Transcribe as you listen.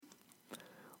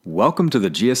Welcome to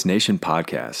the GS Nation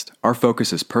podcast. Our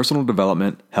focus is personal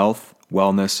development, health,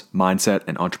 wellness, mindset,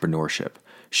 and entrepreneurship.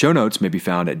 Show notes may be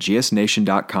found at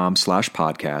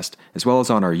gsnation.com/podcast, as well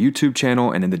as on our YouTube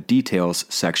channel and in the details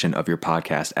section of your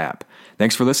podcast app.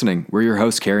 Thanks for listening. We're your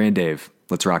hosts, Cary and Dave.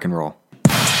 Let's rock and roll.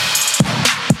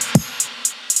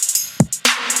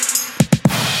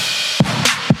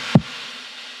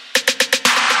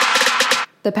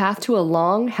 The path to a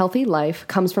long, healthy life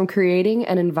comes from creating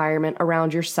an environment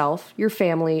around yourself, your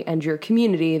family, and your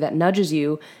community that nudges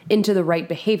you into the right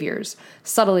behaviors,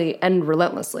 subtly and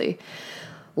relentlessly.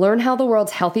 Learn how the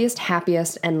world's healthiest,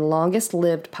 happiest, and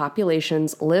longest-lived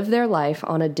populations live their life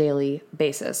on a daily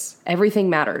basis. Everything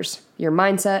matters. Your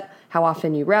mindset, how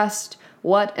often you rest,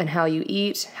 what and how you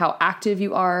eat, how active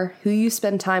you are, who you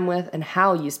spend time with, and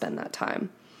how you spend that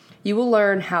time. You will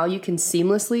learn how you can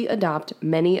seamlessly adopt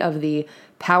many of the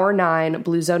Power 9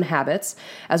 Blue Zone habits,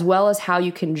 as well as how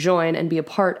you can join and be a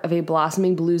part of a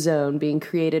blossoming Blue Zone being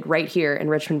created right here in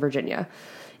Richmond, Virginia.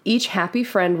 Each happy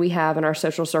friend we have in our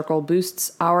social circle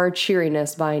boosts our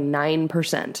cheeriness by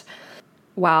 9%,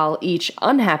 while each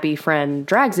unhappy friend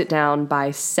drags it down by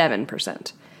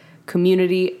 7%.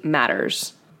 Community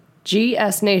matters.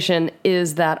 GS Nation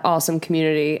is that awesome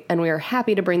community, and we are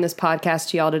happy to bring this podcast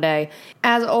to y'all today.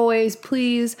 As always,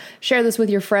 please share this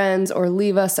with your friends or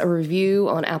leave us a review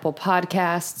on Apple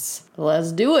Podcasts.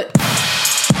 Let's do it.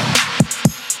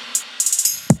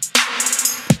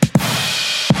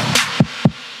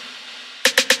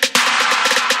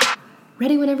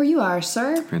 Ready whenever you are,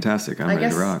 sir. Fantastic. I'm ready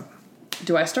to rock.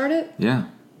 Do I start it? Yeah.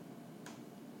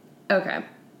 Okay.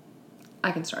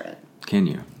 I can start it. Can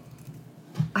you?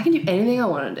 I can do anything I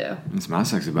want to do. It's my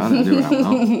sex about it. Do what I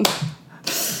want.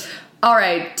 All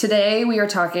right. Today we are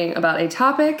talking about a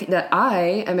topic that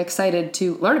I am excited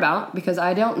to learn about because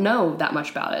I don't know that much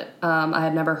about it. I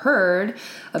had never heard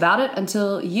about it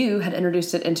until you had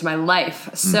introduced it into my life.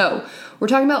 So we're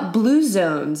talking about blue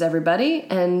zones, everybody.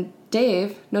 And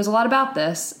Dave knows a lot about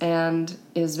this and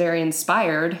is very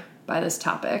inspired by this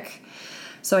topic.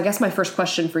 So I guess my first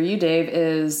question for you, Dave,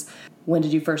 is when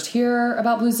did you first hear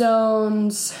about blue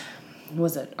zones?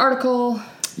 Was it an article?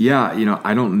 Yeah,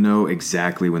 I don't know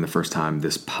exactly when the first time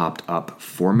this popped up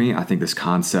for me. I think this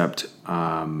concept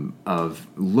of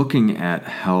looking at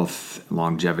health,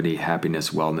 longevity,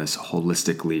 happiness, wellness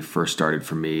holistically first started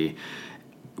for me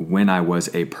when I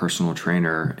was a personal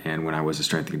trainer and when I was a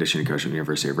strength and conditioning coach at the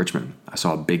University of Richmond. I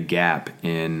saw a big gap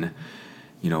in,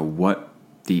 what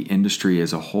the industry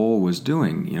as a whole was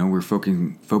doing. We're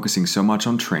focusing so much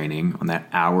on training, on that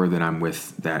hour that I'm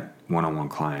with that one-on-one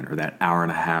client, or that hour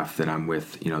and a half that I'm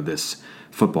with, this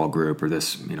football group or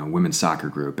this, women's soccer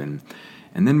group. And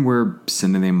then we're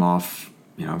sending them off,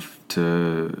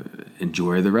 to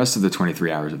enjoy the rest of the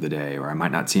 23 hours of the day, or I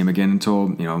might not see them again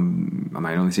until, I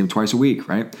might only see them twice a week,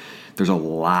 right? There's a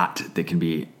lot that can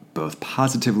be both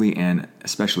positively and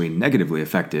especially negatively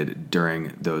affected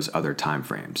during those other time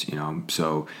frames,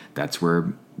 So that's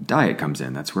where diet comes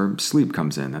in. That's where sleep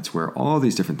comes in. That's where all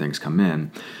these different things come in.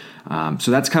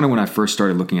 So that's kind of when I first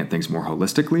started looking at things more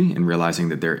holistically and realizing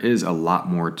that there is a lot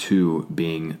more to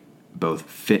being both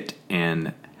fit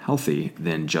and healthy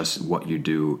than just what you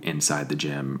do inside the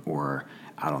gym or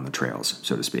out on the trails,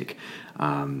 so to speak.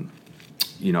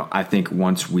 I think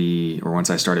once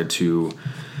I started to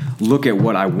look at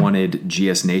what I wanted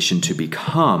GS Nation to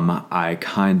become, I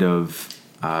kind of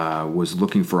was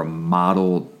looking for a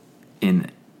model in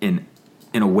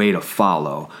a way to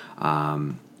follow.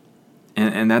 And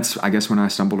that's, I guess, when I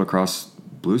stumbled across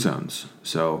blue zones.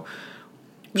 So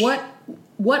what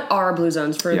are blue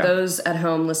zones for those at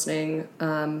home listening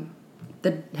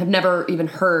that have never even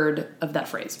heard of that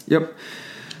phrase? Yep.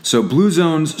 So blue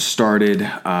zones started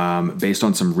based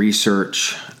on some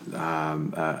research.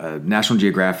 A National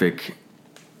Geographic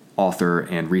author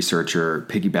and researcher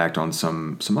piggybacked on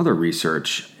some other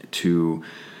research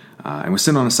and was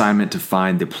sent on assignment to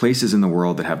find the places in the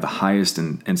world that have the highest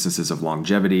instances of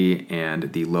longevity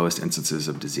and the lowest instances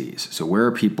of disease. So where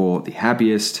are people the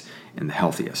happiest and the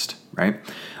healthiest, right?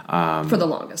 For the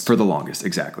longest. For the longest,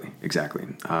 exactly.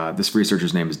 This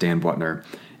researcher's name is Buettner.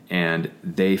 And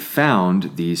they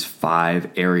found these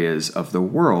 5 areas of the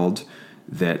world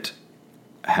that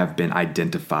have been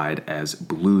identified as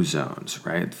blue zones,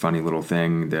 right? Funny little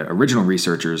thing. The original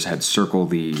researchers had circled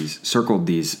these,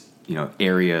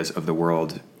 areas of the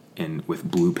world with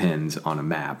blue pins on a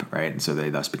map, right? And so they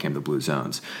thus became the blue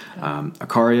zones.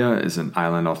 Cary is an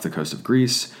island off the coast of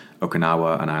Greece.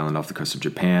 Okinawa, an island off the coast of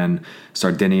Japan.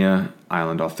 Sardinia,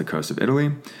 island off the coast of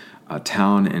Italy. A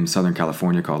town in Southern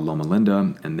California called Loma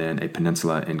Linda, and then a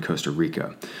peninsula in Costa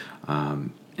Rica.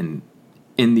 And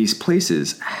in these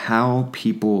places, how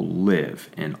people live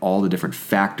and all the different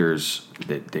factors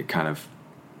that kind of,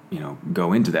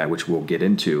 go into that, which we'll get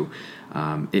into,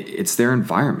 it's their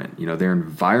environment. Their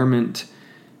environment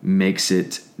makes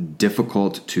it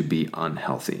difficult to be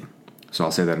unhealthy. So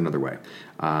I'll say that another way.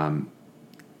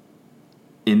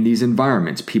 In these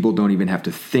environments, people don't even have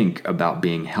to think about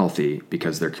being healthy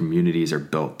because their communities are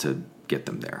built to get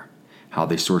them there. How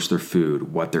they source their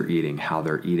food, what they're eating, how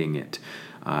they're eating it,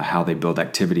 how they build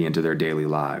activity into their daily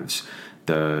lives,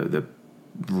 the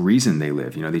reason they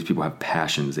live. These people have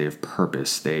passions, they have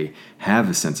purpose, they have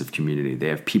a sense of community, they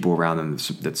have people around them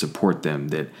that support them,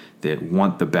 that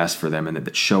want the best for them, and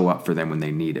that show up for them when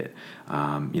they need it.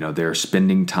 They're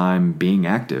spending time being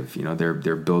active.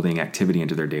 They're building activity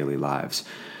into their daily lives.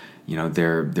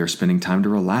 They're spending time to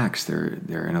relax.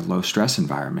 They're in a low stress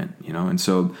environment. And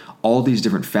so all these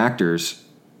different factors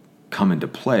come into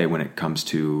play when it comes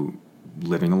to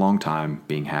living a long time,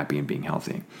 being happy, and being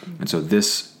healthy. And so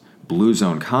this Blue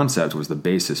Zone concept was the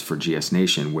basis for GS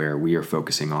Nation, where we are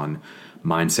focusing on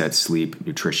mindset, sleep,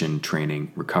 nutrition,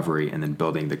 training, recovery, and then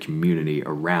building the community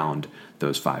around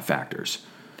those 5 factors.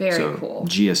 Very cool.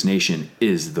 GS Nation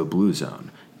is the Blue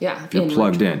Zone. Yeah. If you're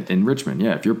plugged in Richmond,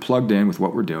 if you're plugged in with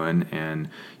what we're doing, and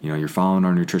you're following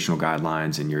our nutritional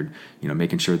guidelines, and you're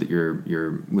making sure that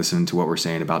you're listening to what we're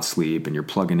saying about sleep, and you're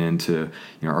plugging into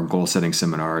our goal setting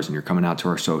seminars, and you're coming out to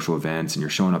our social events, and you're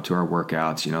showing up to our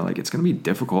workouts, it's going to be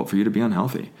difficult for you to be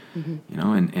unhealthy.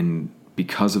 And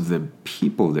because of the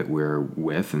people that we're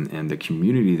with and the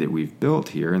community that we've built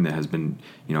here, and that has been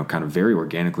kind of very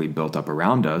organically built up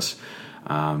around us.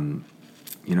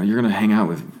 You're going to hang out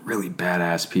with really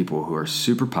badass people who are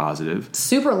super positive.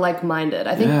 Super like-minded.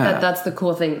 I think that's the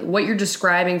cool thing. What you're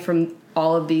describing from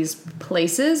all of these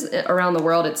places around the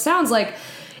world, it sounds like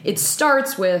it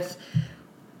starts with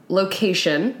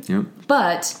location. Yep.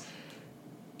 But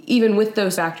even with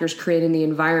those factors creating the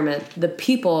environment, the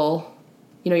people,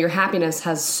 your happiness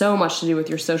has so much to do with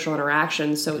your social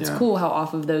interactions. So it's cool how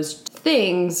off of those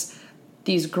things,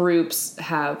 these groups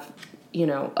have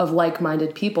of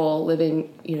like-minded people living,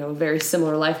 a very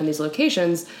similar life in these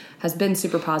locations has been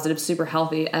super positive, super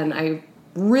healthy. And I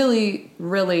really,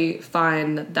 really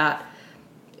find that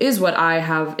is what I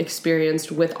have experienced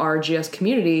with our GS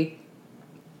community.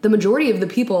 The majority of the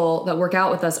people that work out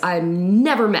with us, I've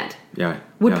never met.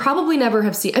 Would probably never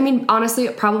have seen. I mean, honestly,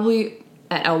 probably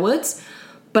at Elwood's,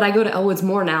 but I go to Elwood's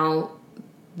more now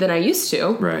than I used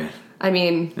to. Right. I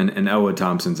mean... And Elwood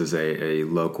Thompson's is a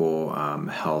local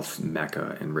health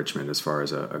mecca in Richmond as far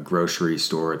as a grocery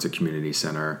store. It's a community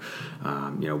center.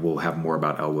 We'll have more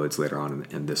about Elwood's later on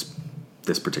in this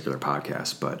particular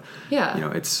podcast. But,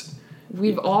 it's...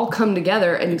 We've all come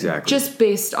together and exactly. Just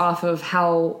based off of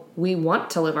how we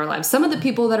want to live our lives. Some of the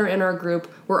people that are in our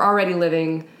group were already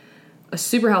living a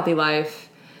super healthy life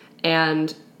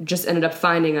and just ended up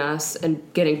finding us and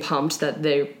getting pumped that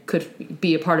they could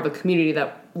be a part of a community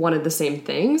that wanted the same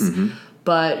things. Mm-hmm.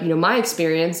 But, my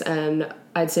experience, and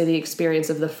I'd say the experience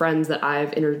of the friends that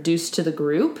I've introduced to the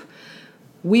group,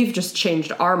 we've just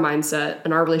changed our mindset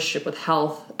and our relationship with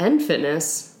health and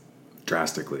fitness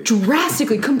drastically,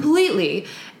 completely.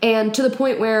 And to the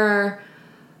point where,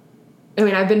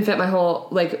 I've been fit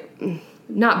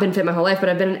not been fit my whole life, but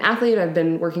I've been an athlete. I've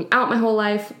been working out my whole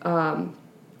life.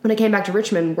 When I came back to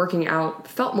Richmond, working out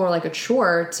felt more like a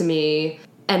chore to me.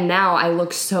 And now I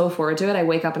look so forward to it. I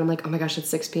wake up and I'm like, oh my gosh, it's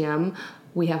 6 p.m.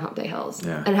 We have Hump Day Hills.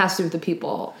 Yeah. And it has to do with the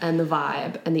people and the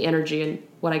vibe and the energy and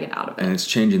what I get out of it. And it's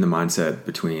changing the mindset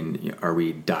between, are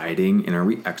we dieting and are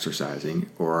we exercising,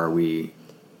 or are we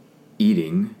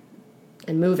eating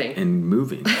and moving?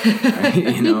 Right?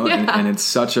 And it's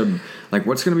such a,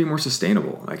 what's going to be more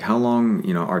sustainable? How long,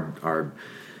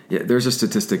 there's a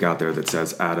statistic out there that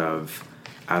says out of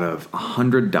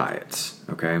 100 diets,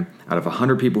 okay, out of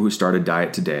 100 people who start a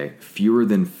diet today, fewer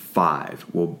than 5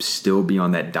 will still be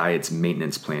on that diet's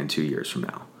maintenance plan 2 years from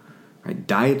now. Right?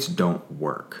 Diets don't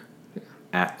work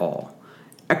at all.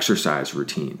 Exercise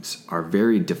routines are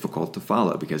very difficult to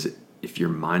follow because if your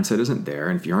mindset isn't there,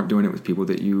 and if you aren't doing it with people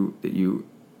that you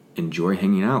enjoy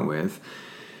hanging out with,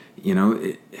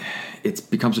 it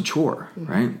becomes a chore,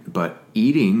 right? But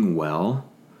eating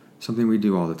well, something we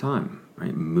do all the time.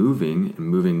 Right?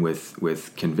 Moving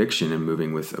with conviction, and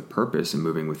moving with a purpose, and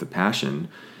moving with a passion,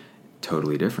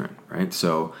 totally different, right?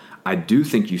 So I do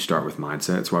think you start with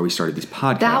mindset. That's why we started these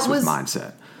podcasts with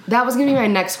mindset. That was going to be my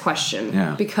next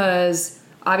question, because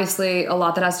obviously a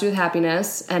lot that has to do with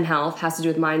happiness and health has to do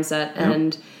with mindset.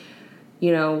 And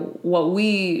what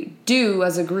we do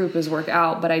as a group is work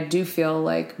out, but I do feel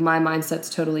like my mindset's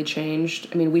totally changed.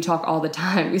 I mean, we talk all the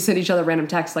time. We send each other random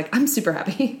texts like, I'm super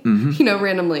happy,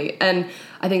 randomly. And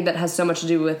I think that has so much to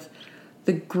do with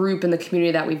the group and the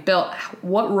community that we've built.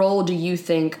 What role do you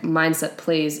think mindset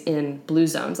plays in blue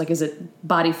zones? Like, is it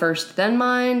body first, then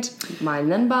mind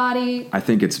then body? I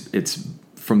think it's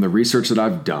from the research that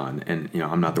I've done, and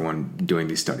I'm not the one doing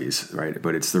these studies, right?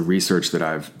 But it's the research that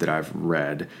I've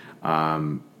read.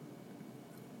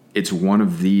 It's one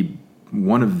of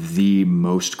the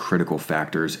most critical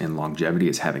factors in longevity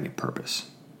is having a purpose,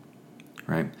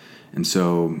 right? And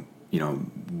so,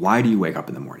 why do you wake up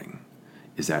in the morning?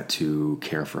 Is that to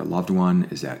care for a loved one?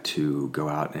 Is that to go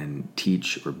out and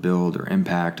teach or build or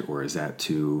impact? Or is that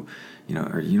to,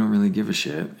 or you don't really give a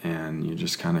shit and you're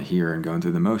just kind of here and going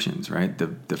through the motions, right?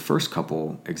 The first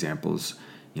couple examples,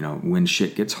 when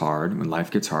shit gets hard, when life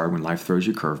gets hard, when life throws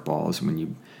you curveballs,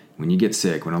 when you get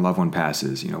sick, when a loved one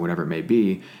passes, whatever it may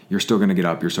be, you're still going to get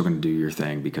up, you're still going to do your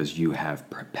thing because you have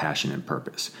passion and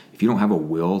purpose. If you don't have a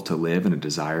will to live and a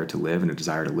desire to live and a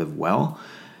desire to live well,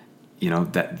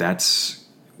 that's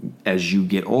as you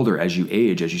get older, as you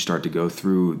age, as you start to go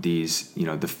through these,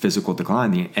 the physical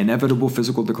decline, the inevitable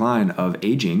physical decline of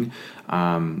aging,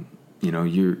 that's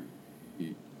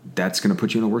going to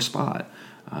put you in a worse spot.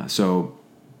 So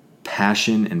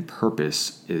passion and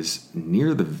purpose is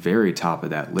near the very top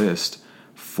of that list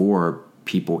for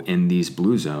people in these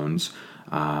blue zones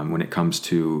when it comes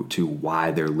to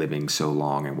why they're living so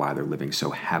long and why they're living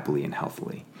so happily and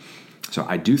healthily. So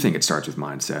I do think it starts with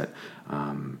mindset,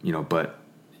 but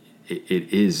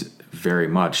it is very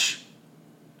much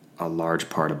a large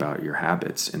part about your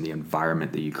habits and the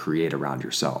environment that you create around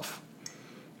yourself.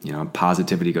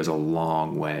 Positivity goes a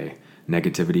long way.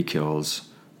 Negativity kills.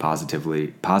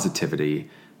 Positivity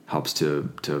helps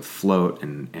to float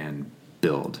and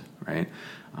build, right?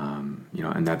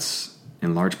 And that's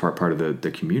in large part of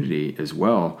the community as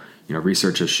well.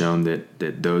 Research has shown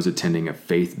that those attending a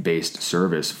faith-based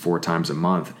service 4 times a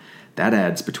month, that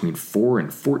adds between 4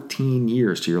 and 14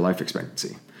 years to your life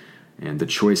expectancy. And the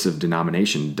choice of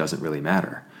denomination doesn't really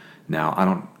matter. Now, I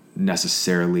don't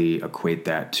necessarily equate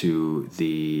that to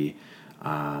the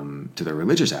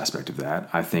religious aspect of that.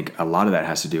 I think a lot of that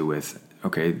has to do with,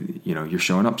 okay, you're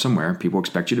showing up somewhere. People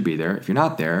expect you to be there. If you're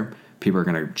not there, people are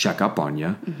going to check up on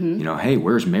you. Mm-hmm. Hey,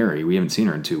 where's Mary? We haven't seen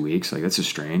her in 2 weeks. Like, that's just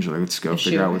strange. Like, let's go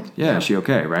figure out is she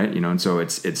okay? Right. And so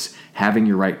it's having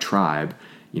your right tribe,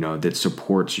 that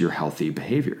supports your healthy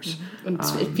behaviors.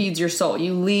 Mm-hmm. It feeds your soul.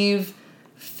 You leave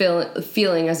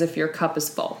feeling as if your cup is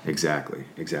full. Exactly.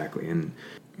 And,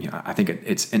 I think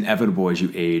it's inevitable as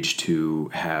you age to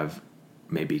have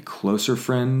maybe closer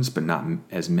friends, but not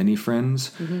as many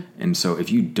friends. Mm-hmm. And so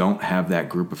if you don't have that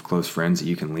group of close friends that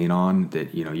you can lean on,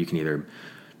 that, you can either,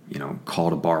 call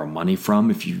to borrow money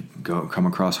from if you come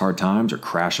across hard times, or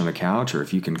crash on a couch, or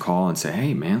if you can call and say,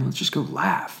 hey man, let's just go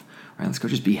laugh, right? Let's go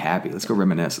just be happy. Let's go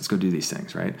reminisce. Let's go do these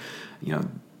things, right?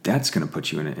 That's going to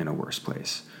put you in a worse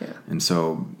place. Yeah. And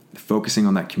so focusing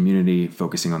on that community,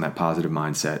 focusing on that positive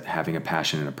mindset, having a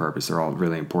passion and a purpose, they're all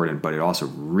really important, but it also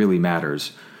really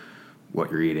matters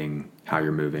what you're eating, how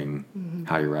you're moving, mm-hmm.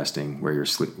 how you're resting, where your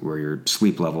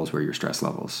sleep levels, where your stress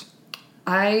levels.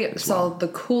 I saw the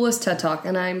coolest TED Talk,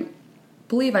 and I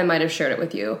believe I might have shared it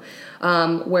with you,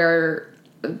 where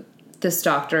this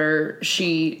doctor,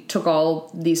 she took all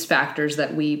these factors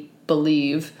that we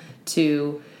believe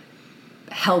to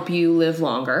help you live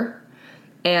longer,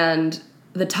 and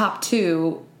the top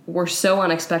 2 were so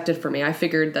unexpected for me. I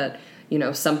figured that,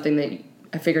 something that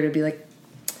I figured it'd be like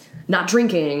not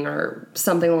drinking or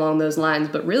something along those lines,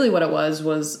 but really what it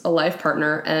was a life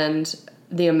partner and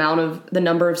the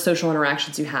number of social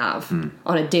interactions you have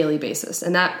on a daily basis.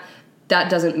 And that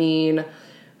doesn't mean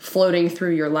floating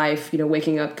through your life,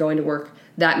 waking up, going to work.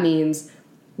 That means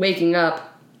waking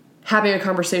up, having a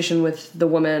conversation with the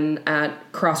woman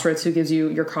at Crossroads who gives you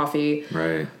your coffee,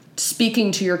 right?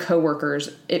 Speaking to your coworkers.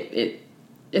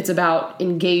 It's about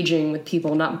engaging with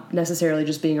people, not necessarily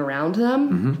just being around them.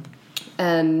 Mm-hmm.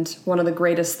 And one of the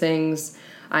greatest things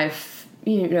I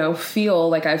feel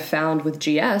like I've found with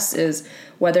GS is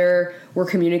whether we're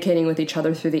communicating with each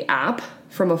other through the app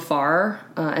from afar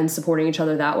and supporting each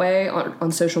other that way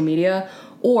on social media,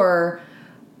 or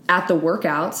at the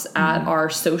workouts, at our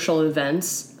social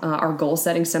events, our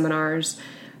goal-setting seminars,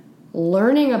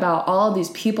 learning about all of these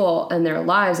people and their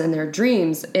lives and their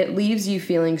dreams, it leaves you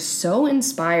feeling so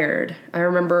inspired. I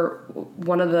remember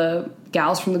one of the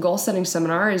gals from the goal-setting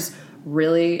seminar is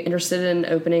really interested in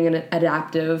opening an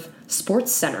adaptive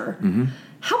sports center. Mm-hmm.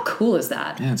 How cool is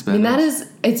that? Yeah, it's badass.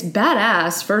 It's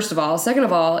badass, first of all. Second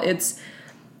of all, it's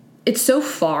it's so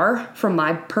far from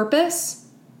my purpose,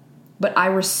 but I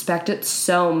respect it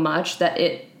so much that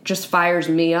it just fires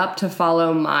me up to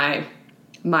follow my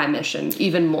mission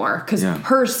even more. Because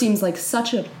hers seems like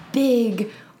such a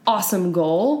big, awesome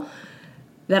goal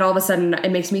that all of a sudden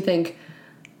it makes me think,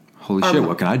 holy shit,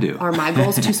 what can I do? Are my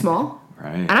goals too small?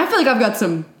 Right. And I feel like I've got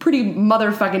some pretty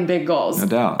motherfucking big goals. No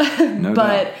doubt.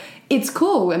 But it's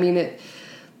cool. I mean,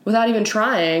 without even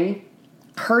trying,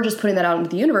 her just putting that out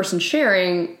into the universe and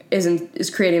sharing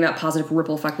is creating that positive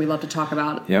ripple effect we love to talk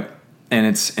about. Yep. And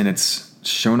it's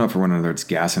showing up for one another. It's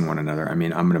gassing one another. I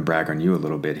mean, I'm going to brag on you a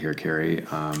little bit here, Cary.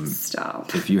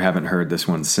 Stop. If you haven't heard this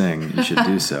one sing, you should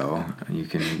do so. You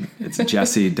can. It's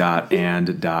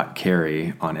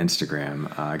jessie.and.cary on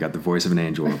Instagram. I got the voice of an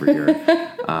angel over here.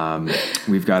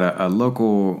 We've got a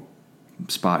local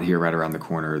spot here right around the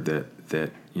corner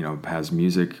that has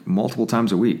music multiple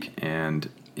times a week. And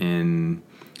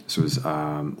this was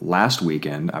last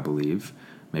weekend, I believe,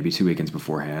 maybe 2 weekends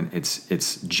beforehand.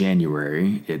 It's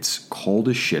January. It's cold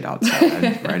as shit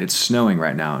outside, right? It's snowing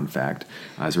right now, in fact,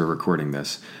 as we're recording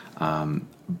this.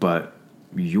 But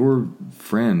your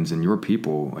friends and your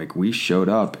people, like, we showed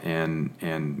up and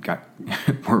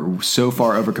we're so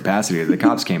far over capacity that the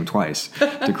cops came twice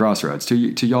to Crossroads to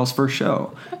y'all's first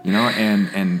show,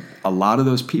 and a lot of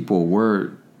those people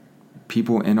were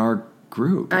people in our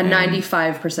group.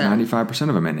 95%. 95%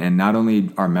 of them. And not only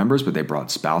our members, but they brought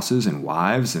spouses and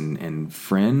wives and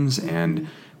friends, and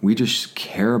we just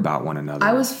care about one another.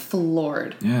 I was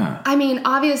floored. Yeah. I mean,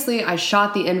 obviously, I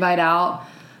shot the invite out,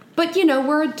 but,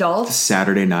 we're adults. It's a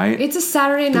Saturday night. It's a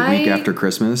Saturday night. The week after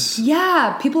Christmas.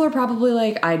 Yeah. People are probably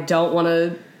like, I don't want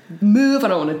to move. I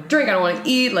don't want to drink. I don't want to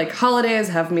eat. Like, holidays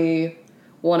have me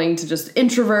wanting to just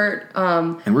introvert.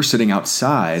 And we're sitting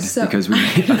outside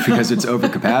because it's over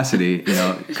capacity,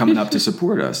 coming up to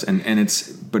support us. And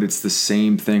it's the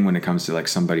same thing when it comes to, like,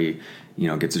 somebody,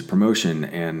 gets his promotion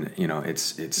and,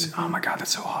 it's, oh my God,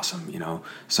 that's so awesome.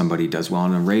 Somebody does well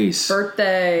in a race.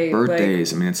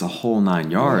 Birthdays. Like, I mean, it's a whole 9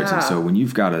 yards. Yeah. And so when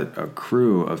you've got a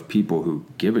crew of people who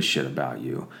give a shit about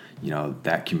you,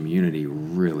 that community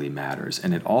really matters.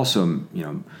 And it also,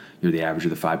 you're the average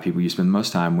of the 5 people you spend the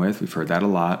most time with. We've heard that a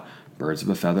lot. Birds of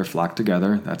a feather flock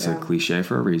together. That's a cliche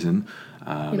for a reason.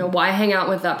 Why hang out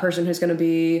with that person who's going to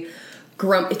be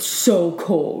it's so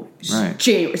cold. Right.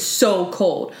 January, it's so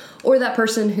cold. Or that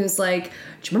person who's like, do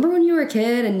you remember when you were a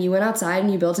kid and you went outside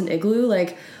and you built an igloo?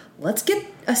 Like, let's get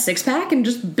a 6-pack and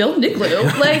just build an igloo.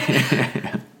 Like,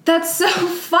 that's so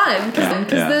fun. Because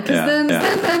then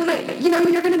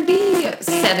you're going to be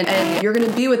 7 and you're going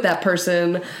to be with that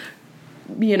person.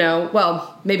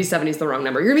 Well, maybe 70 is the wrong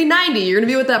number. You're going to be 90. You're going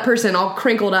to be with that person all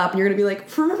crinkled up. And you're going to be like,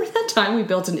 remember that time we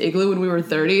built an igloo when we were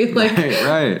 30? Like,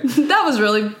 right. That was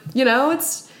really,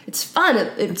 it's fun.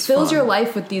 It fills fun. your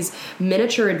life with these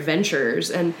miniature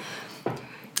adventures and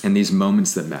these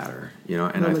moments that matter,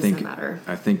 and I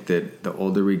think that the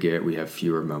older we get, we have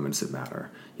fewer moments that matter,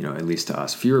 at least to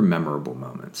us, fewer memorable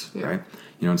moments, right?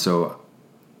 And so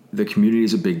the community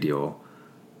is a big deal.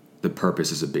 The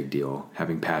purpose is a big deal.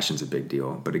 Having passion is a big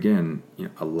deal. But again,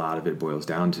 a lot of it boils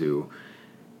down to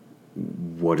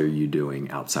what are you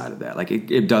doing outside of that? Like,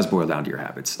 it does boil down to your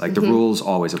habits. Like, the rules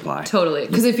always apply. Totally.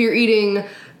 Because if you're eating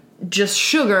just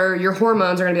sugar, your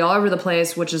hormones are going to be all over the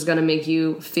place, which is going to make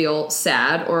you feel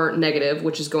sad or negative,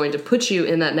 which is going to put you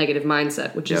in that negative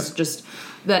mindset, which is just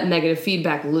that negative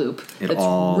feedback loop.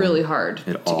 It's really hard to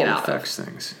get out of.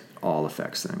 It all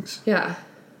affects things. Yeah.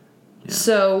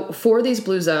 So for these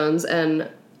blue zones and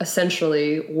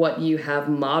essentially what you have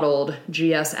modeled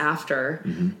GS after,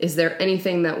 is there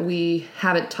anything that we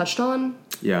haven't touched on?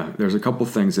 Yeah, there's a couple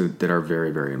things that are very,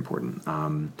 very important.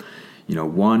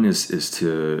 One is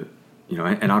to,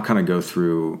 and I'll kind of go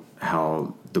through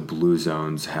how the blue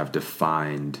zones have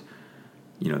defined,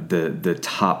 the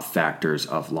top factors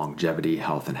of longevity,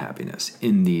 health, and happiness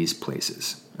in these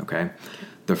places, okay?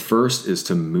 The first is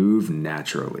to move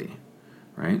naturally.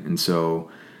 Right? And so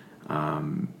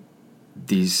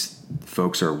these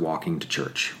folks are walking to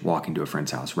church, walking to a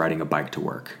friend's house, riding a bike to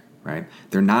work, right?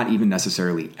 They're not even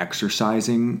necessarily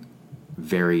exercising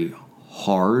very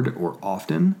hard or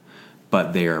often,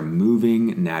 but they are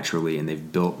moving naturally and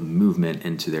they've built movement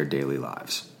into their daily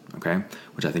lives, okay?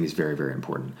 Which I think is very, very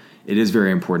important. It is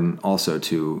very important also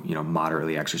to,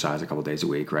 moderately exercise a couple days a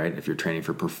week, right? If you're training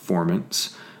for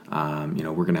performance,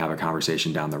 we're going to have a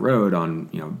conversation down the road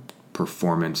on,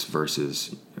 performance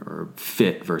versus or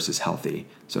fit versus healthy,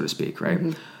 so to speak,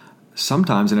 right?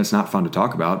 Sometimes, and it's not fun to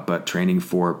talk about, but training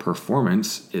for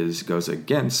performance goes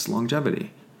against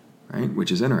longevity, right?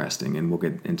 Which is interesting, and we'll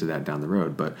get into that down the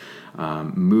road. But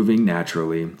moving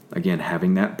naturally, again,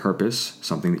 having that purpose,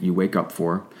 something that you wake up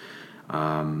for.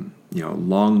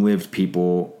 Long-lived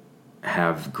people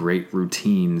have great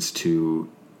routines to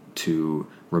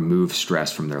remove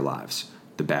stress from their lives,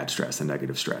 the bad stress, the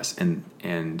negative stress, and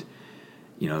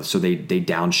so they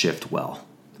downshift well.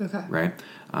 Okay. Right?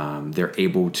 They're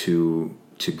able to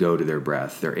go to their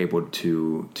breath. They're able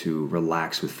to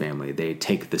relax with family. They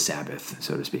take the Sabbath,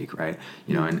 so to speak, right?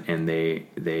 And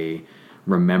they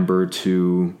remember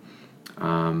to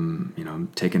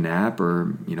take a nap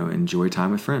or enjoy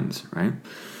time with friends, right?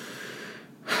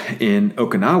 In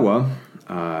Okinawa,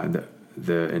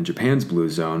 in Japan's blue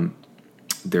zone,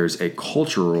 there's a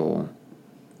cultural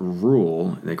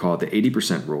rule. They call it the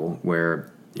 80% rule,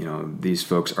 where these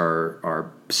folks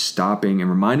are stopping and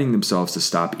reminding themselves to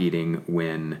stop eating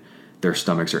when their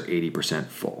stomachs are 80%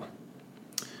 full.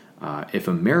 If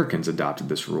Americans adopted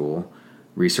this rule,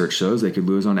 research shows they could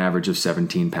lose on average of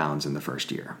 17 pounds in the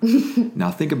first year.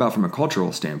 Now think about from a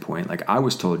cultural standpoint, like I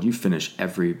was told you finish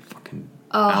every fucking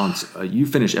ounce, you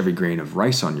finish every grain of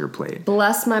rice on your plate.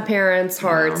 Bless my parents'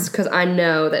 hearts, because I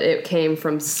know that it came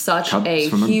from such a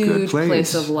huge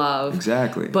place of love.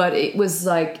 Exactly. But it was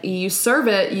like, you serve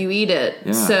it, you eat it.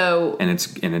 Yeah. So and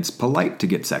it's polite to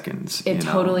get seconds. It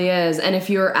totally is. And if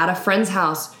you're at a friend's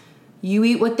house, you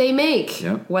eat what they make,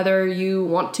 whether you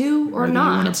want to or whether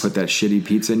not. You want to put that shitty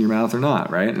pizza in your mouth or not,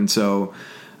 right? And so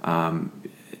a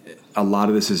lot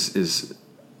of this is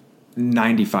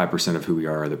 95% of who we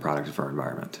are the product of our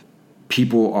environment.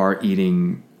 People are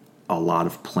eating a lot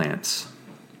of plants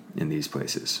in these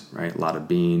places, right? A lot of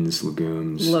beans,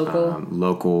 legumes.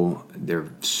 Local. They're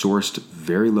sourced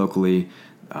very locally.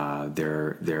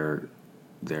 They're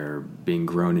being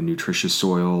grown in nutritious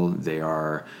soil. They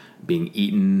are being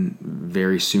eaten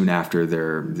very soon after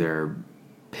they're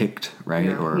picked, right?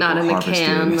 Yeah. Or not in the harvested.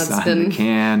 can. It's that's not been in the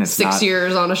can. It's 6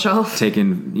 years on a shelf.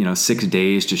 Taken 6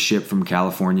 days to ship from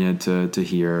California to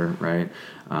here, right?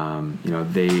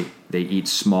 They eat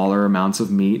smaller amounts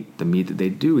of meat. The meat that they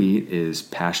do eat is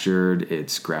pastured.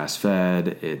 It's grass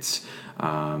fed. It's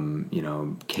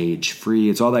cage free.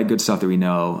 It's all that good stuff that we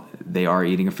know. They are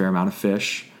eating a fair amount of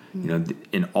fish.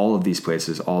 In all of these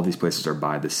places are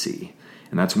by the sea.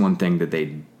 And that's one thing that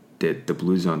the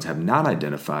blue zones have not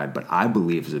identified, but I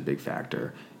believe is a big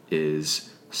factor,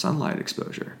 is sunlight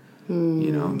exposure.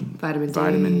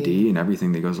 Vitamin D and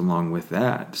everything that goes along with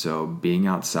that. So being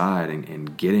outside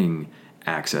and getting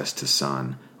access to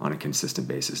sun on a consistent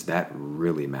basis, that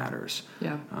really matters.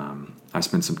 Yeah. I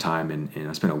spent some time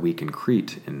I spent a week in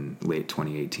Crete in late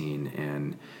 2018,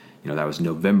 and that was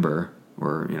November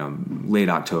or late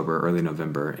October, early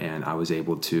November, and I was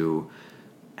able to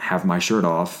have my shirt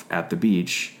off at the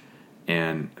beach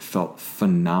and felt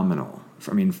phenomenal.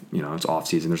 I mean, it's off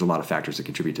season. There's a lot of factors that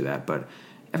contribute to that, but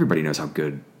everybody knows how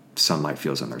good sunlight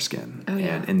feels on their skin. Oh,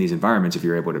 yeah. And in these environments, if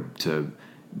you're able to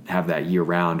have that year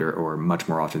round or much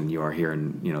more often than you are here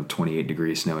in, 28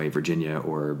 degrees snowy Virginia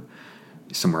or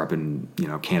somewhere up in,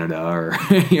 Canada or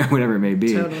whatever it may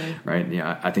be. Totally. Right.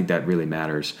 Yeah. I think that really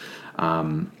matters.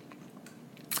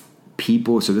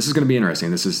 People. So this is going to be interesting.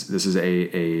 This is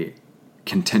a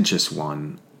contentious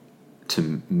one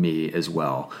to me as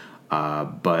well.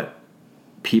 But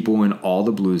people in all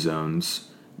the blue zones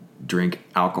drink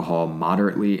alcohol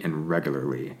moderately and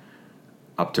regularly,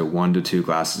 up to 1 to 2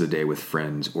 glasses a day with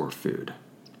friends or food.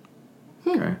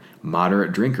 Okay.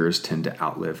 Moderate drinkers tend to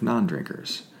outlive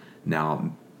non-drinkers.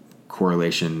 Now,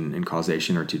 correlation and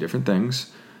causation are two different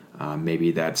things.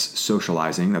 Maybe that's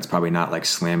socializing. That's probably not like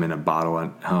slamming a bottle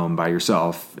at home by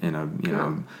yourself in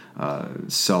a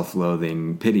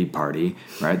self-loathing pity party,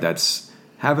 right? That's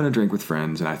having a drink with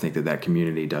friends, and I think that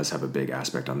community does have a big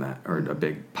aspect on that, or a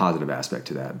big positive aspect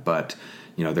to that. But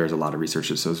there's a lot of research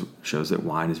that shows that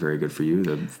wine is very good for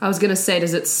you. I was gonna say,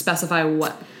 does it specify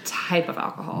what type of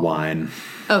alcohol? Wine.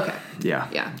 Okay. Yeah.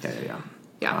 Yeah.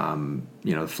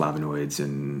 The flavonoids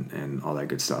and all that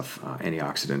good stuff,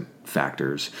 antioxidant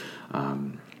factors,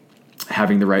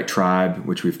 having the right tribe,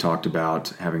 which we've talked about,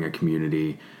 having a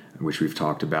community, which we've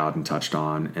talked about and touched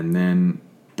on, and then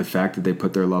the fact that they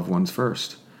put their loved ones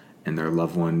first, and their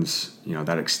loved ones,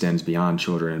 that extends beyond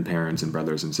children and parents and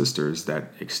brothers and sisters,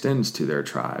 that extends to their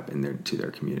tribe and to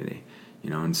their community,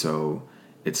 and so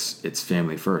it's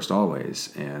family first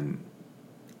always. And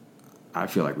I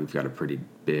feel like we've got a pretty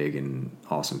big and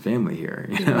awesome family here.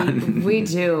 We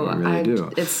do. We really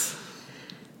do.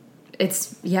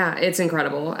 It's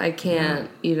incredible. I can't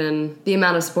even, the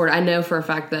amount of support. I know for a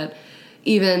fact that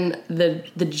even the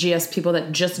GS people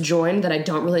that just joined that I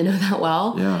don't really know that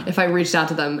well, if I reached out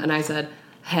to them and I said,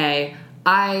 hey,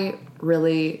 I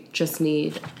really just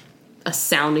need a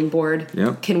sounding board.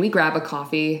 Yep. Can we grab a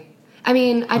coffee? I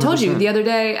mean, I told you 100%. the other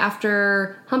day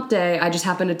after hump day, I just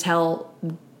happened to tell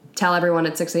everyone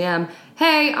at 6 a.m.,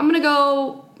 hey, I'm going to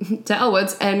go to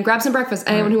Elwood's and grab some breakfast.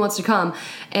 Anyone who wants to come.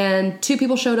 And 2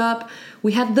 people showed up.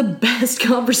 We had the best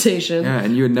conversation. Yeah,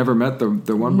 and you had never met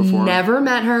the one before. Never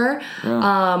met her.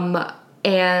 Yeah.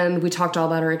 And we talked all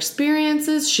about our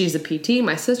experiences. She's a PT.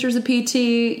 My sister's a PT.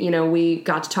 You know, we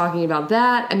got to talking about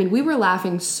that. I mean, we were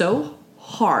laughing so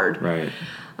hard. Right.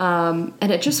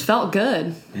 And it just felt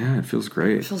good. Yeah, it feels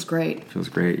great. It feels great. It feels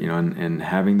great, you know, and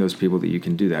having those people that you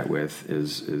can do that with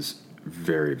is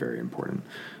very, very important.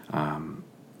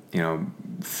 You know,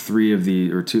 2 of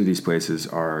these places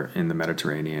are in the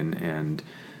Mediterranean, and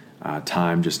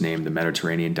Time just named the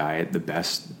Mediterranean diet the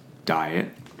best diet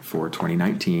for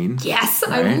 2019. Yes,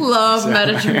 right? I love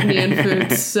Mediterranean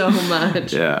food so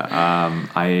much. Yeah,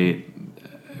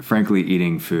 frankly,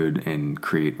 eating food in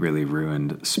Crete really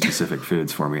ruined specific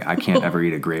foods for me. I can't ever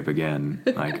eat a grape again.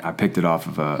 Like, I picked it off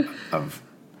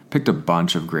picked a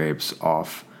bunch of grapes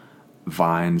off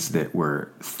vines that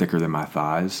were thicker than my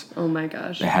thighs. Oh my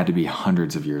gosh. They had to be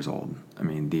hundreds of years old. I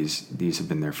mean, these have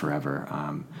been there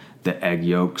forever. The egg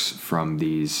yolks from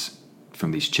these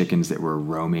chickens that were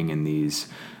roaming in these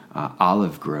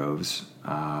olive groves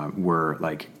were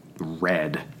like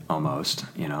red almost,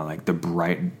 you know, like the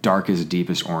bright, darkest,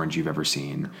 deepest orange you've ever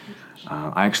seen.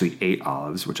 I actually ate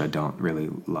olives, which I don't really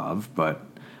love, but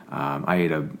I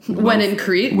ate a When in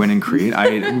Crete,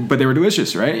 but they were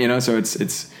delicious, right? You know, so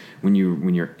it's when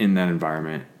you're in that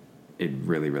environment, it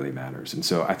really, really matters. And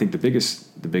so I think the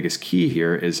biggest key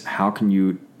here is how can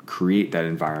you create that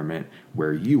environment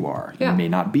where you are. Yeah. You may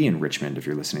not be in Richmond if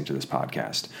you're listening to this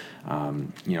podcast.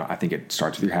 You know, I think it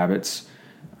starts with your habits.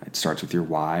 It starts with your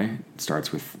why. It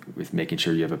starts with making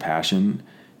sure you have a passion,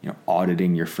 you know,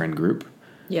 auditing your friend group.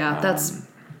 Yeah, that's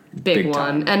big one.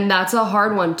 time. And that's a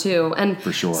hard one too. And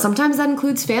For sure. sometimes that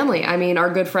includes family. I mean, our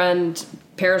good friend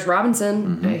Paris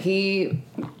Robinson, he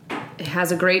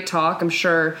has a great talk. I'm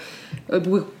sure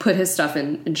we'll put his stuff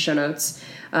in show notes.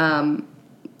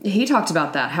 He talked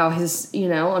about that, how his, you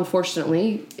know,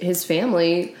 unfortunately, his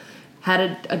family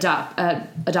had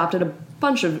adopted a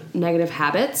bunch of negative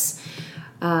habits.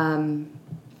 And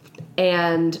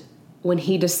when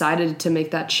he decided to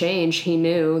make that change, he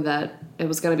knew that it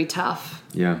was going to be tough.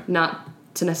 Yeah. Not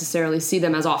to necessarily see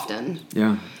them as often.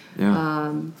 Yeah.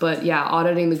 Yeah. But yeah,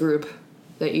 auditing the group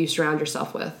that you surround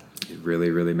yourself with. It really,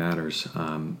 really matters.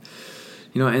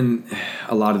 You know, and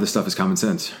a lot of this stuff is common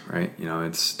sense, right? You know,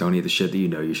 it's don't eat the shit that you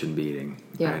know you shouldn't be eating,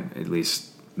 Yeah. right? At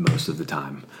least most of the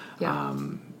time. Yeah.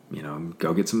 You know,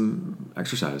 go get some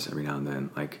exercise every now and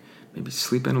then. Like, maybe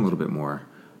sleep in a little bit more.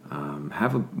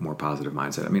 Have a more positive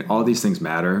mindset. I mean, all these things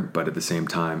matter, but at the same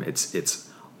time, it's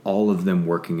all of them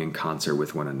working in concert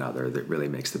with one another that really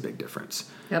makes the big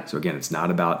difference. Yep. So again, it's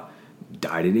not about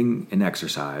dieting and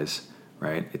exercise,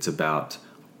 right? It's about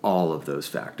all of those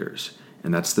factors.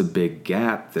 And that's the big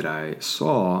gap that I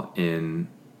saw in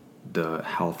the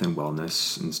health and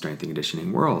wellness and strength and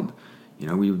conditioning world. You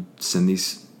know,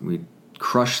 we'd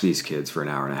crush these kids for an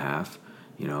hour and a half,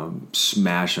 you know,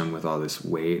 smash them with all this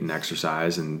weight and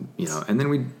exercise, and, you know, and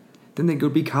then they go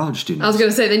be college students. I was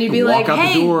going to say, then you'd be like,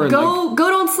 hey, go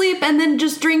don't sleep and then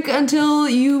just drink until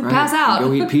you pass out.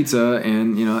 Go eat pizza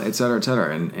and, you know, et cetera, et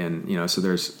cetera. And you know, so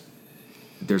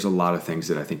there's a lot of things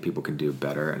that I think people can do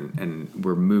better, and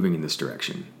we're moving in this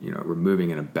direction. You know, we're moving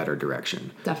in a better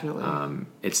direction. Definitely.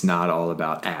 It's not all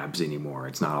about abs anymore.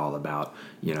 It's not all about,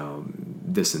 you know,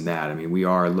 this and that. I mean, we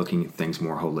are looking at things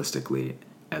more holistically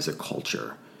as a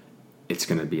culture. It's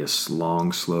going to be a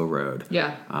long, slow road.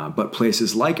 Yeah. But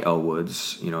places like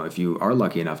Elwood's, you know, if you are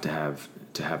lucky enough to have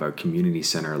a community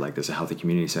center like this, a healthy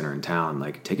community center in town,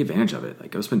 like, take advantage of it.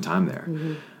 Like, go spend time there.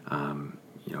 Mm-hmm.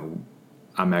 You know,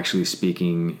 I'm actually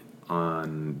speaking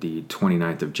on the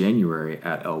 29th of January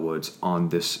at Elwood's on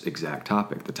this exact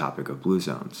topic, the topic of blue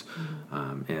zones.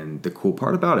 Mm-hmm. And the cool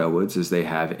part about Elwood's is they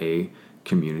have a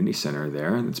community center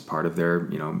there, and it's part of their,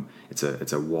 you know,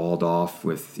 it's a walled off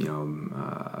with, you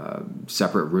know,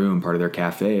 separate room, part of their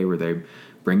cafe, where they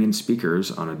bring in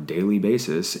speakers on a daily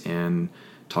basis and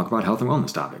talk about health and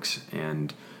wellness topics.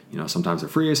 And, you know, sometimes they're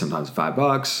free, sometimes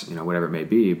 $5, you know, whatever it may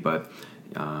be. But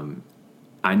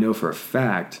I know for a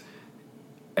fact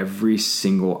every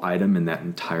single item in that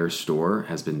entire store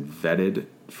has been vetted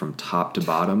from top to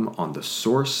bottom on the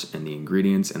source and the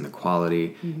ingredients and the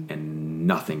quality, and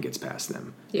nothing gets past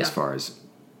them as far as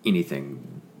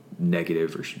anything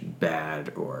negative or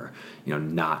bad or, you know,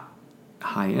 not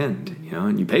high end, you know,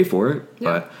 and you pay for it,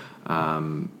 but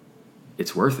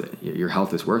it's worth it. Your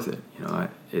health is worth it. You know,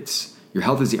 your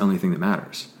health is the only thing that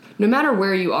matters. no matter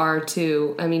where you are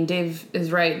too, I mean, Dave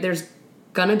is right. There's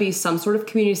going to be some sort of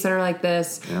community center like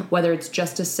this, whether it's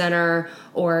Justice Center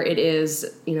or it is,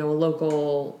 a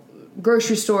local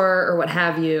grocery store or what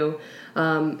have you.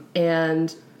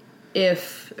 And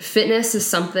if fitness is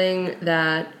something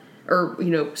that, or,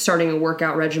 starting a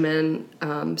workout regimen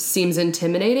seems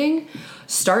intimidating,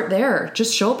 start there.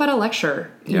 Just show up at a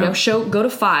lecture, go to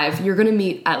 5. You're going to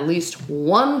meet at least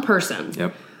one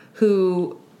person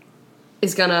who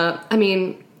is going to,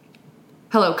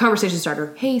 hello, conversation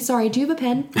starter. Hey, sorry, do you have a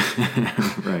pen?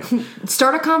 Right.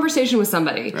 Start a conversation with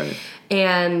somebody. Right.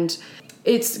 And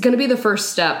it's going to be the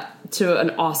first step to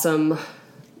an awesome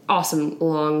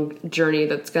long journey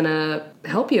that's going to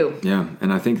help you. Yeah.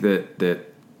 And I think that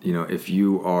if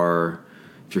you're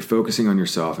focusing on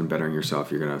yourself and bettering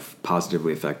yourself, you're going to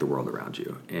positively affect the world around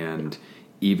you. And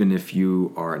even if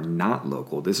you are not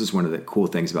local, this is one of the cool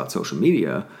things about social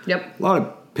media. Yep. A lot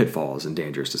of pitfalls and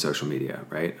dangers to social media,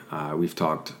 right? We've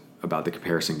talked about the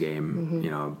comparison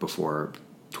game, before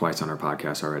twice on our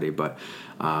podcast already, but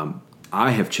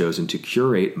I have chosen to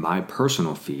curate my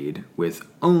personal feed with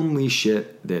only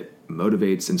shit that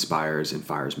motivates, inspires, and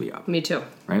fires me up. Me too.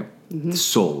 Right? Mm-hmm.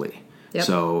 Solely. Yep.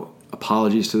 So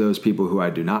apologies to those people who I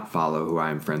do not follow, who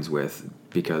I am friends with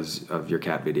because of your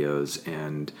cat videos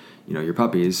and, your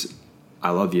puppies.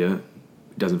 I love you.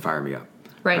 It doesn't fire me up.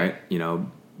 Right?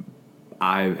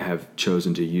 I have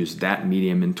chosen to use that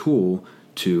medium and tool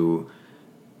to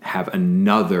have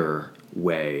another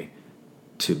way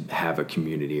to have a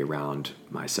community around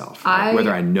myself,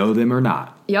 whether I know them or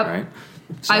not. Yep. Right?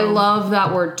 So, I love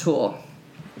that word tool.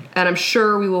 And I'm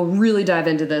sure we will really dive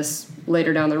into this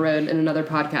later down the road in another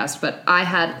podcast, but I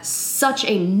had such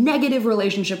a negative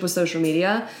relationship with social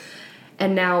media,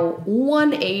 and now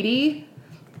 180,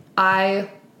 I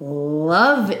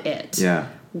love it. Yeah.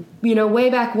 Way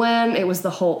back when, it was the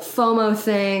whole FOMO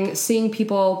thing, seeing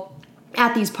people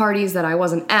at these parties that I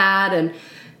wasn't at, and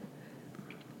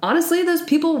honestly, those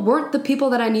people weren't the people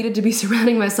that I needed to be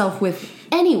surrounding myself with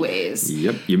anyways.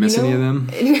 Yep. You miss any of them?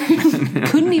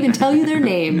 Couldn't even tell you their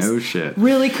names. No shit.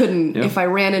 Really couldn't. Yep. If I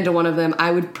ran into one of them,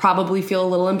 I would probably feel a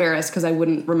little embarrassed because I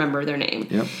wouldn't remember their name.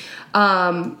 Yep.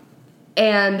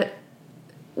 And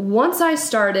once I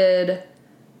started,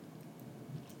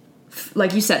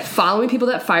 like you said, following people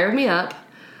that fired me up,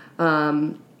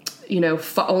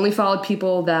 only followed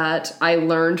people that I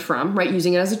learned from, right?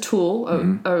 Using it as a tool,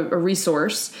 a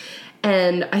resource.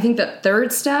 And I think that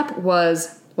third step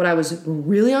was what I was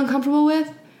really uncomfortable with,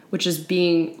 which is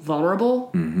being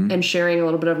vulnerable and sharing a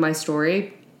little bit of my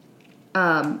story.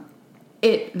 That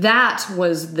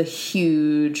was the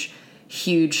huge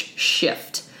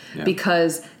shift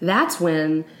because that's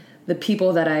when the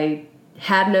people that I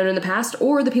had known in the past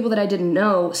or the people that I didn't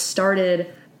know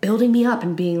started building me up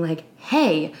and being like,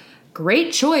 hey,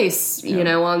 great choice,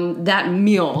 on that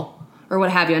meal or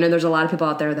what have you. I know there's a lot of people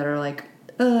out there that are like,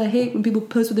 I hate when people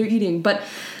post what they're eating. But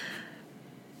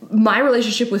my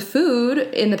relationship with food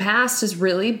in the past has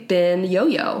really been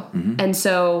yo-yo. And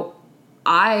so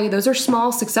those are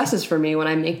small successes for me when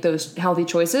I make those healthy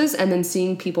choices, and then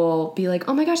seeing people be like,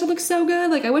 oh my gosh, that looks so good.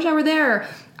 Like, I wish I were there.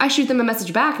 I shoot them a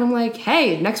message back and I'm like,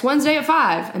 hey, next Wednesday at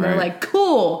 5. And they're like,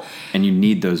 cool. And you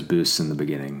need those boosts in the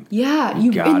beginning. Yeah.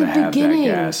 You gotta have that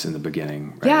gas in the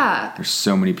beginning. Right? Yeah. There's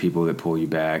so many people that pull you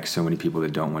back, so many people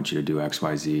that don't want you to do X,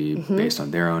 Y, Z based on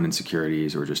their own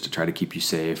insecurities or just to try to keep you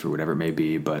safe or whatever it may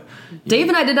be. But Dave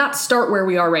and I did not start where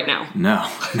we are right now. No.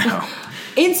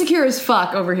 Insecure as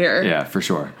fuck over here. Yeah, for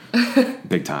sure.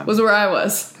 Big time. Was where I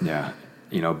was. Yeah.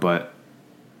 But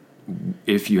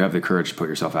if you have the courage to put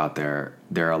yourself out there,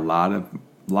 there are a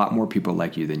lot more people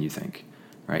like you than you think,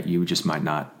 right? You just might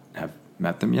not have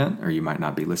met them yet, or you might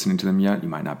not be listening to them yet. You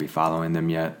might not be following them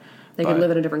yet. They could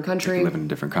live in a different country. They could live in a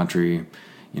different country.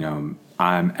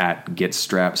 I'm at Get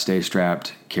Strapped, Stay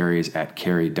Strapped. Cary is at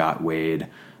Cary.Wade.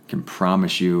 Can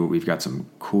promise you we've got some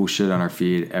cool shit on our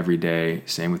feed every day.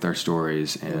 Same with our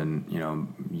stories. And,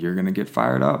 you're going to get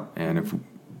fired up. And if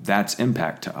that's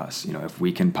impact to us, if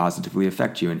we can positively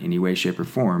affect you in any way, shape, or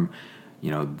form,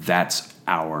 that's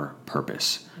our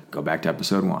purpose. Go back to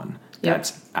episode 1. Yep.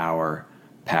 That's our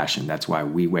passion. That's why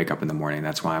we wake up in the morning.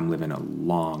 That's why I'm living a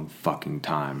long fucking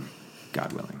time,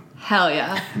 God willing. Hell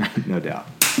yeah. No doubt.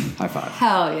 High five.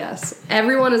 Hell yes.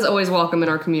 Everyone is always welcome in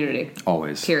our community.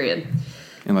 Always. Period.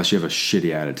 Unless you have a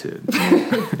shitty attitude.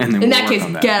 And then in that case,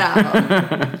 get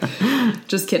out.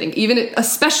 Just kidding.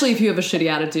 Especially if you have a shitty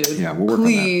attitude, we'll work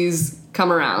please on that.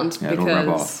 Come around because rub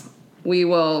off. We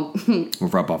will. We'll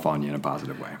rub off on you in a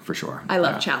positive way, for sure. I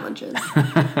love challenges.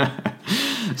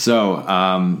 So,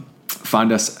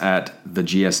 find us at the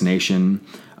GS Nation.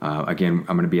 Again,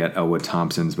 I'm going to be at Elwood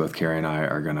Thompson's. Both Cary and I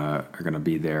are gonna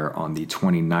be there on the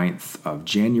 29th of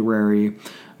January.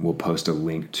 We'll post a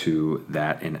link to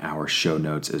that in our show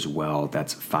notes as well.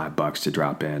 That's $5 to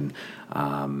drop in.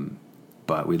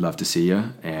 But we'd love to see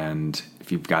you. And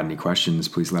if you've got any questions,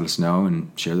 please let us know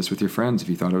and share this with your friends if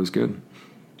you thought it was good.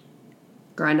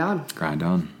 Grind on. Grind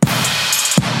on.